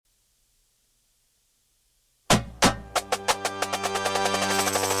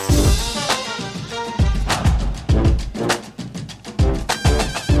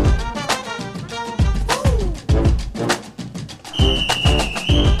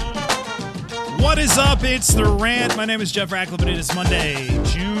What is up? It's The Rant. My name is Jeff Ratcliffe, and it is Monday,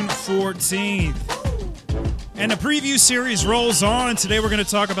 June 14th. And the preview series rolls on. Today we're going to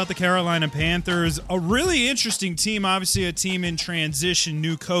talk about the Carolina Panthers, a really interesting team, obviously a team in transition,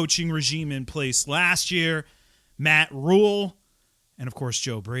 new coaching regime in place last year, Matt Rule, and of course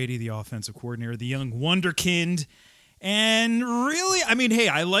Joe Brady, the offensive coordinator, the young wonderkind. And really, I mean, hey,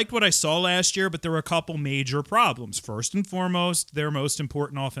 I liked what I saw last year, but there were a couple major problems. First and foremost, their most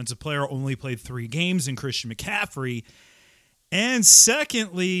important offensive player only played 3 games in Christian McCaffrey. And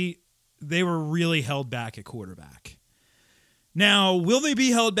secondly, they were really held back at quarterback. Now, will they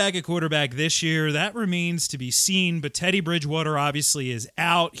be held back at quarterback this year? That remains to be seen, but Teddy Bridgewater obviously is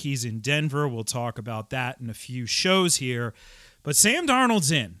out. He's in Denver. We'll talk about that in a few shows here. But Sam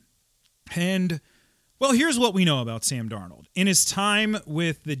Darnold's in. And well, here's what we know about Sam Darnold. In his time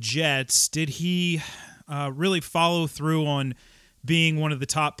with the Jets, did he really follow through on being one of the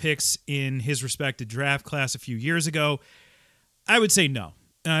top picks in his respected draft class a few years ago? I would say no.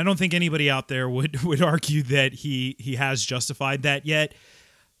 I don't think anybody out there would argue that he has justified that yet.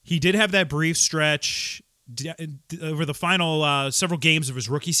 He did have that brief stretch over the final several games of his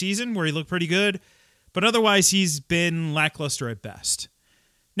rookie season where he looked pretty good, but otherwise he's been lackluster at best.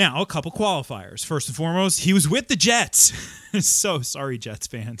 Now, a couple qualifiers. First and foremost, he was with the Jets. So sorry, Jets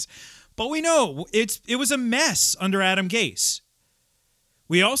fans. But we know it was a mess under Adam Gase.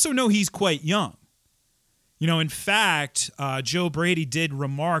 We also know he's quite young. You know, in fact, Joe Brady did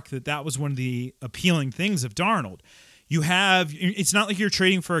remark that was one of the appealing things of Darnold. It's not like you're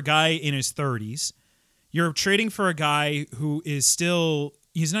trading for a guy in his 30s. You're trading for a guy who is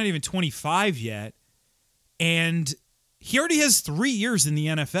he's not even 25 yet, and he already has 3 years in the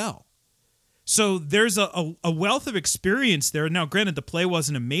NFL. So there's a wealth of experience there. Now, granted, the play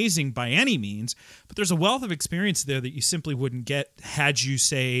wasn't amazing by any means, but there's a wealth of experience there that you simply wouldn't get had you,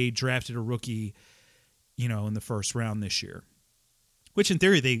 say, drafted a rookie, in the first round this year. Which, in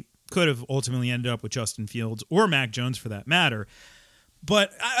theory, they could have ultimately ended up with Justin Fields or Mac Jones for that matter.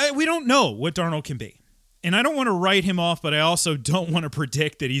 But we don't know what Darnold can be. And I don't want to write him off, but I also don't want to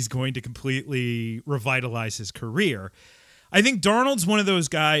predict that he's going to completely revitalize his career. I think Darnold's one of those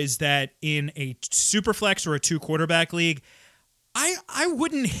guys that in a superflex or a 2-quarterback league, I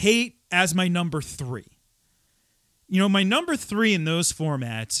wouldn't hate as my number 3. My number 3 in those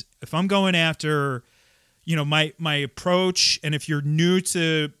formats, if I'm going after, my approach, and if you're new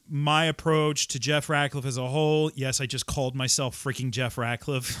to my approach to Jeff Ratcliffe as a whole, yes, I just called myself freaking Jeff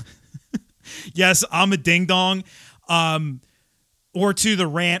Ratcliffe. Yes, I'm a ding-dong, or to the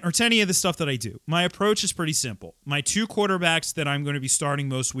rant, or to any of the stuff that I do. My approach is pretty simple. My 2 quarterbacks that I'm going to be starting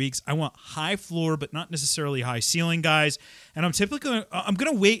most weeks, I want high floor, but not necessarily high ceiling guys. And I'm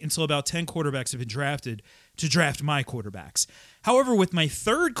going to wait until about 10 quarterbacks have been drafted to draft my quarterbacks. However, with my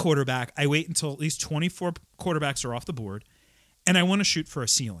 3rd quarterback, I wait until at least 24 quarterbacks are off the board, and I want to shoot for a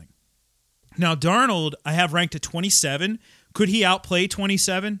ceiling. Now, Darnold, I have ranked at 27. Could he outplay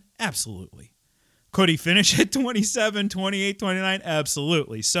 27? Absolutely. Could he finish at 27, 28, 29?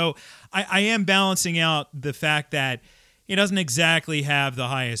 Absolutely. So I am balancing out the fact that he doesn't exactly have the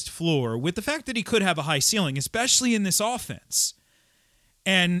highest floor with the fact that he could have a high ceiling, especially in this offense.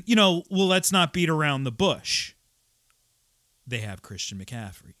 And, let's not beat around the bush. They have Christian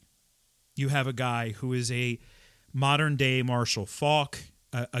McCaffrey. You have a guy who is a modern-day Marshall Faulk,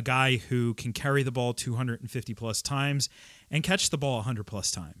 a guy who can carry the ball 250-plus times and catch the ball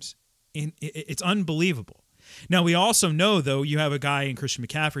 100-plus times. It's unbelievable. Now, we also know, though, you have a guy in Christian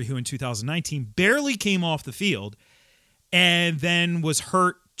McCaffrey who in 2019 barely came off the field and then was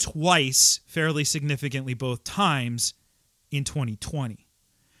hurt twice, fairly significantly both times, in 2020.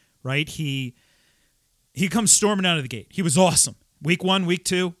 Right? He comes storming out of the gate. He was awesome. Week 1, week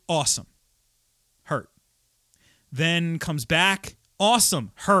 2, awesome. Hurt. Then comes back,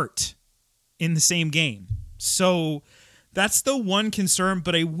 awesome. Hurt in the same game. So that's the one concern,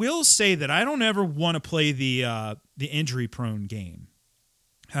 but I will say that I don't ever want to play the injury-prone game.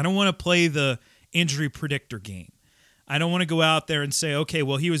 I don't want to play the injury predictor game. I don't want to go out there and say, okay,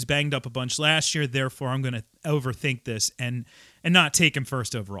 well, he was banged up a bunch last year, therefore I'm going to overthink this and not take him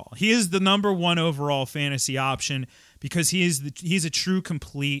first overall. He is the number 1 overall fantasy option because he's a true,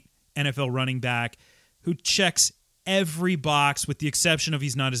 complete NFL running back who checks every box with the exception of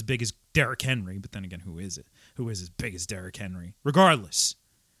he's not as big as Derrick Henry. But then again, who is it? Who is as big as Derrick Henry? Regardless,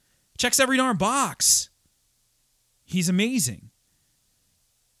 checks every darn box. He's amazing.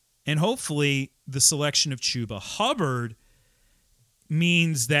 And hopefully the selection of Chuba Hubbard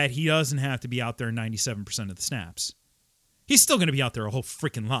means that he doesn't have to be out there 97% of the snaps. He's still going to be out there a whole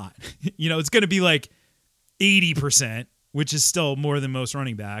freaking lot. It's going to be like 80%, which is still more than most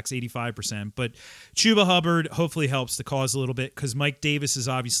running backs, 85%. But Chuba Hubbard hopefully helps the cause a little bit because Mike Davis is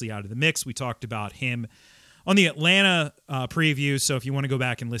obviously out of the mix. We talked about him on the Atlanta preview, so if you want to go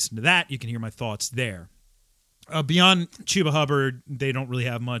back and listen to that, you can hear my thoughts there. Beyond Chuba Hubbard, they don't really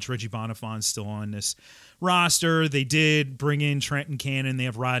have much. Reggie Bonnafon's still on this roster. They did bring in Trenton Cannon. They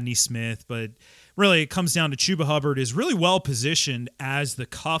have Rodney Smith, but really it comes down to Chuba Hubbard is really well positioned as the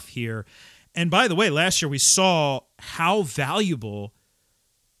cuff here. And by the way, last year we saw how valuable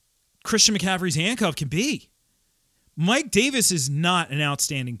Christian McCaffrey's handcuff can be. Mike Davis is not an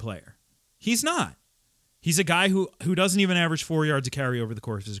outstanding player. He's not. He's a guy who doesn't even average 4 yards a carry over the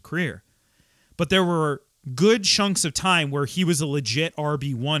course of his career. But there were good chunks of time where he was a legit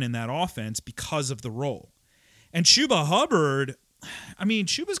RB1 in that offense because of the role. And Chuba Hubbard, I mean,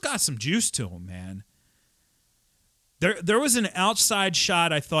 Chuba's got some juice to him, man. There was an outside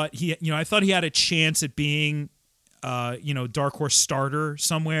shot. I thought he had a chance at being, dark horse starter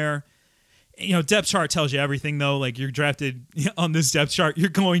somewhere. Depth chart tells you everything, though. Like, you're drafted on this depth chart, you're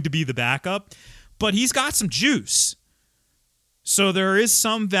going to be the backup. But he's got some juice. So there is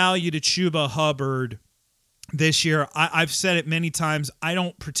some value to Chuba Hubbard this year. I've said it many times. I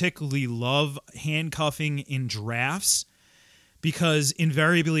don't particularly love handcuffing in drafts because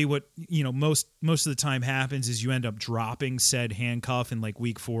invariably what most of the time happens is you end up dropping said handcuff in like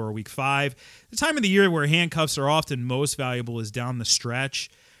week 4 or week 5. The time of the year where handcuffs are often most valuable is down the stretch.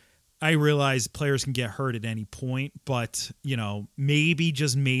 I realize players can get hurt at any point, but maybe,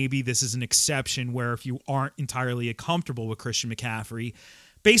 just maybe, this is an exception where if you aren't entirely comfortable with Christian McCaffrey,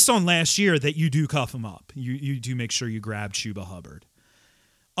 based on last year, that you do cuff him up. You do make sure you grab Chuba Hubbard.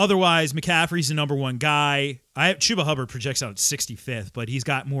 Otherwise, McCaffrey's the number one guy. Chuba Hubbard projects out at 65th, but he's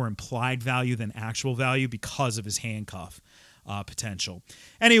got more implied value than actual value because of his handcuff potential.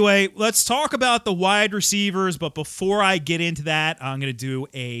 Anyway, let's talk about the wide receivers, but before I get into that, I'm going to do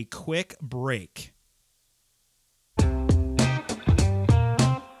a quick break.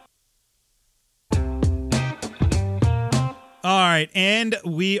 All right, and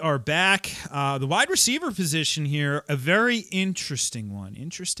we are back. The wide receiver position here, a very interesting one.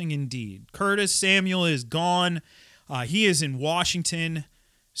 Interesting indeed. Curtis Samuel is gone. He is in Washington.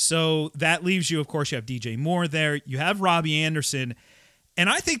 So that leaves you, of course, you have DJ Moore there. You have Robbie Anderson. And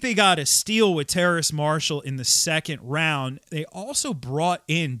I think they got a steal with Terrace Marshall in the second round. They also brought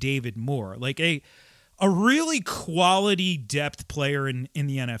in David Moore, like a really quality depth player in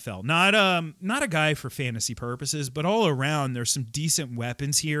the NFL. Not a guy for fantasy purposes, but all around there's some decent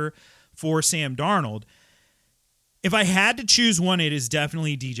weapons here for Sam Darnold. If I had to choose one, it is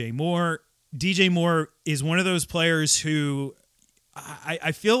definitely DJ Moore. DJ Moore is one of those players who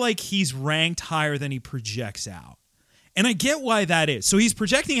I feel like he's ranked higher than he projects out. And I get why that is. So he's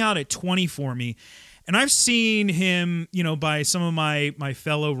projecting out at 20 for me. And I've seen him, by some of my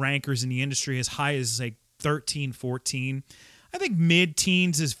fellow rankers in the industry as high as like 13, 14. I think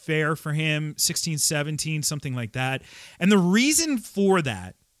mid-teens is fair for him, 16, 17, something like that. And the reason for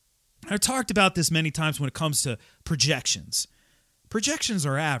that, I've talked about this many times when it comes to projections. Projections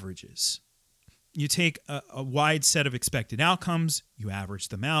are averages. You take a wide set of expected outcomes, you average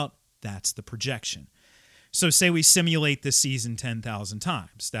them out, that's the projection. So say we simulate this season 10,000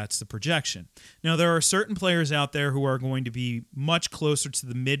 times. That's the projection. Now, there are certain players out there who are going to be much closer to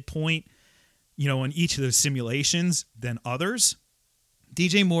the midpoint, in each of those simulations than others.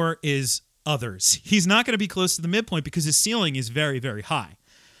 DJ Moore is others. He's not going to be close to the midpoint because his ceiling is very, very high.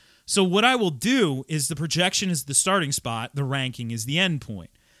 So what I will do is the projection is the starting spot. The ranking is the end point.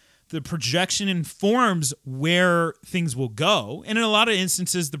 The projection informs where things will go. And in a lot of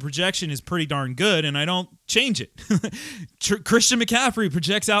instances, the projection is pretty darn good, and I don't change it. Christian McCaffrey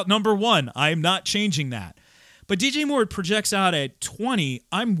projects out number 1. I'm not changing that. But DJ Moore projects out at 20.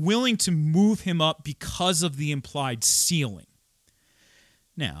 I'm willing to move him up because of the implied ceiling.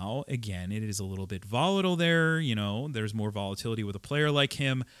 Now, again, it is a little bit volatile there. There's more volatility with a player like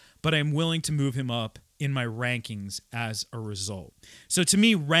him, but I'm willing to move him up in my rankings as a result. So to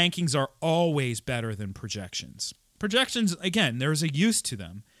me, rankings are always better than projections. Projections, again, there's a use to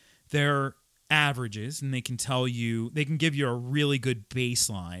them. They're averages, and they can give you a really good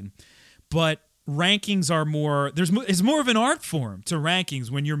baseline. But rankings are it's more of an art form to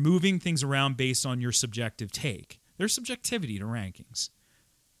rankings when you're moving things around based on your subjective take. There's subjectivity to rankings.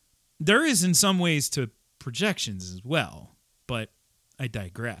 There is in some ways to projections as well, but I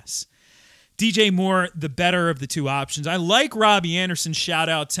digress. DJ Moore, the better of the two options. I like Robbie Anderson, shout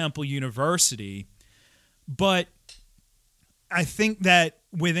out Temple University, but I think that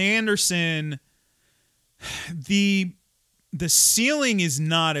with Anderson, the ceiling is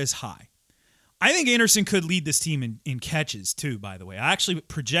not as high. I think Anderson could lead this team in catches too, by the way. I actually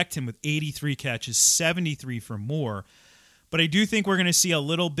project him with 83 catches, 73 for Moore. But I do think we're going to see a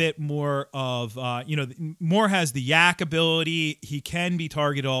little bit more of, Moore has the yak ability. He can be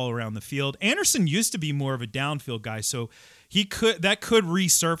targeted all around the field. Anderson used to be more of a downfield guy, so that could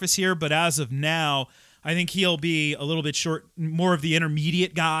resurface here. But as of now, I think he'll be a little bit short, more of the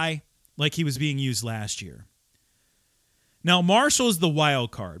intermediate guy like he was being used last year. Now, Marshall is the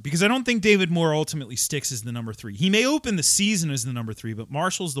wild card because I don't think David Moore ultimately sticks as the number 3. He may open the season as the number 3, but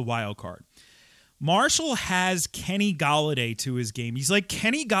Marshall's the wild card. Marshall has Kenny Golladay to his game. He's like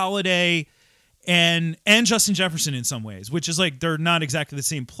Kenny Golladay and Justin Jefferson in some ways, which is like they're not exactly the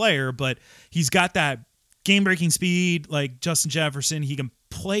same player, but he's got that game-breaking speed like Justin Jefferson. He can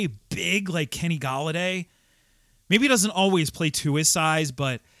play big like Kenny Golladay. Maybe he doesn't always play to his size,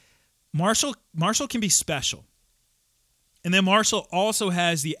 but Marshall can be special. And then Marshall also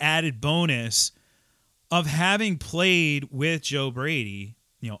has the added bonus of having played with Joe Brady,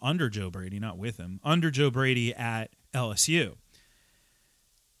 under Joe Brady, not with him, under Joe Brady at LSU.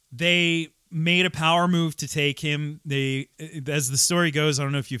 They made a power move to take him. As the story goes, I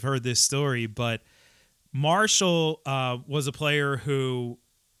don't know if you've heard this story, but Marshall was a player who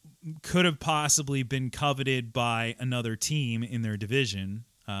could have possibly been coveted by another team in their division,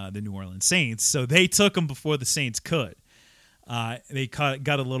 the New Orleans Saints. So they took him before the Saints could. They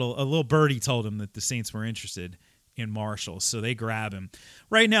got a little birdie told him that the Saints were interested in Marshall, so they grab him.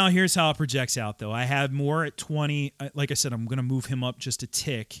 Right now, here's how it projects out, though. I have Moore at 20. Like I said, I'm going to move him up just a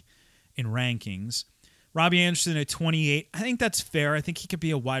tick in rankings. Robbie Anderson at 28. I think that's fair. I think he could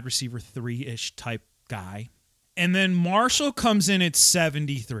be a wide receiver 3-ish type guy. And then Marshall comes in at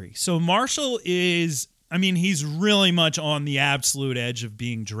 73. So Marshall he's really much on the absolute edge of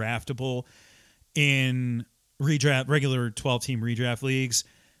being draftable in regular 12-team redraft leagues.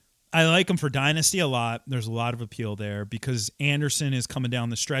 I like him for Dynasty a lot. There's a lot of appeal there because Anderson is coming down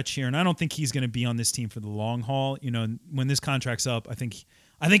the stretch here, and I don't think he's going to be on this team for the long haul. When this contract's up, I think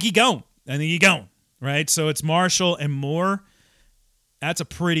he going, right? So it's Marshall and Moore. That's a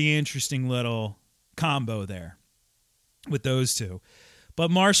pretty interesting little combo there with those two. But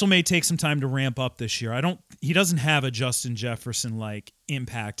Marshall may take some time to ramp up this year. He doesn't have a Justin Jefferson-like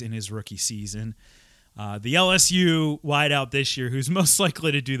impact in his rookie season. The LSU wideout this year, who's most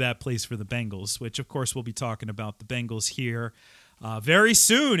likely to do that, plays for the Bengals, which, of course, we'll be talking about the Bengals here very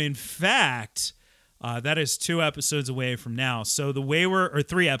soon. In fact, that is 2 episodes away from now. So the way or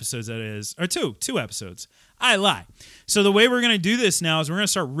 3 episodes, that is, or 2 episodes. I lie. So the way we're going to do this now is we're going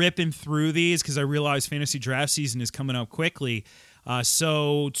to start ripping through these because I realize fantasy draft season is coming up quickly.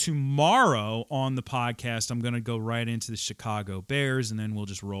 So tomorrow on the podcast, I'm going to go right into the Chicago Bears, and then we'll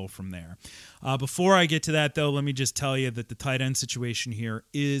just roll from there. Before I get to that, though, let me just tell you that the tight end situation here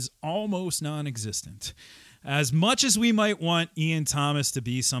is almost non-existent. As much as we might want Ian Thomas to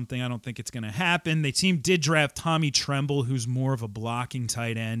be something, I don't think it's going to happen. The team did draft Tommy Tremble, who's more of a blocking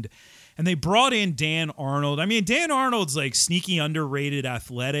tight end. And they brought in Dan Arnold. Dan Arnold's like sneaky underrated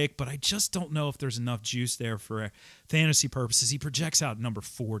athletic, but I just don't know if there's enough juice there for fantasy purposes. He projects out number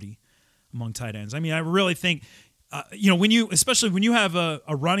 40 among tight ends. I really think, especially when you have a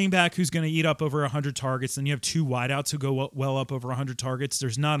running back who's going to eat up over 100 targets, then you have 2 wideouts who go well up over 100 targets,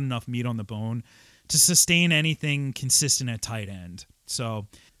 there's not enough meat on the bone to sustain anything consistent at tight end. So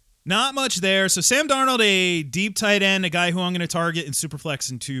not much there. So Sam Darnold, a deep tight end, a guy who I'm going to target in superflex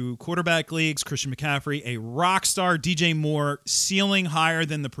into quarterback leagues. Christian McCaffrey, a rock star. DJ Moore, ceiling higher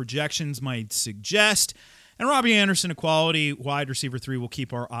than the projections might suggest. And Robbie Anderson, a quality wide receiver 3. We'll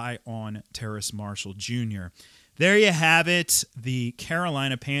keep our eye on Terrace Marshall Jr. There you have it. The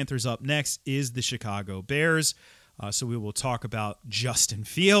Carolina Panthers. Up next is the Chicago Bears. So we will talk about Justin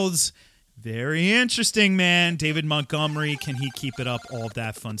Fields. Very interesting, man. David Montgomery, can he keep it up? All of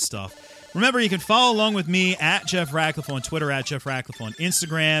that fun stuff. Remember, you can follow along with me at Jeff Ratcliffe on Twitter, at Jeff Ratcliffe on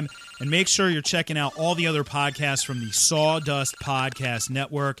Instagram, and make sure you're checking out all the other podcasts from the Sawdust Podcast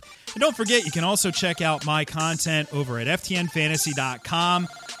Network. And don't forget, you can also check out my content over at ftnfantasy.com.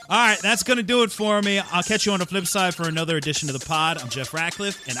 All right, that's going to do it for me. I'll catch you on the flip side for another edition of the pod. I'm Jeff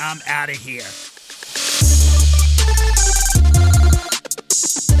Ratcliffe, and I'm out of here.